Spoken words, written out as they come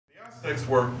Next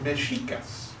were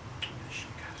Mexicas.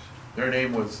 Their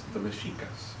name was the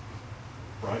Mexicas,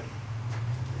 right?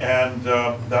 And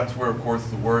that's where, of course,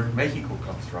 the word Mexico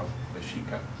comes from,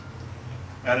 Mexica.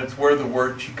 And it's where the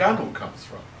word Chicano comes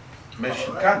from,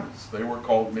 Mexicanos. They were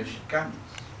called Mexicanos,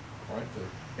 right?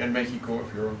 In Mexico,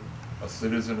 if you're a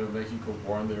citizen of Mexico,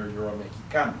 born there, you're a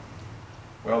Mexicano.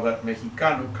 Well, that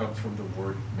Mexicano comes from the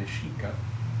word Mexica,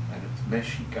 and it's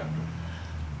Mexicano.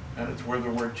 And it's where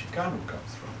the word Chicano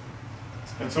comes from.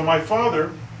 And so my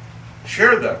father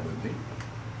shared that with me,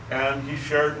 and he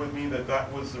shared with me that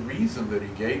that was the reason that he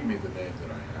gave me the name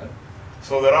that I had,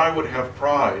 so that I would have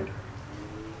pride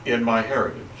in my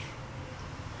heritage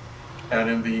and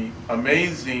in the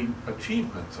amazing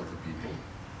achievements of the people,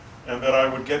 and that I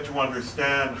would get to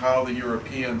understand how the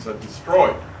Europeans had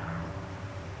destroyed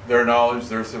their knowledge,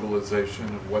 their civilization,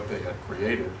 and what they had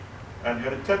created, and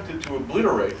had attempted to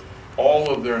obliterate all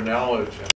of their knowledge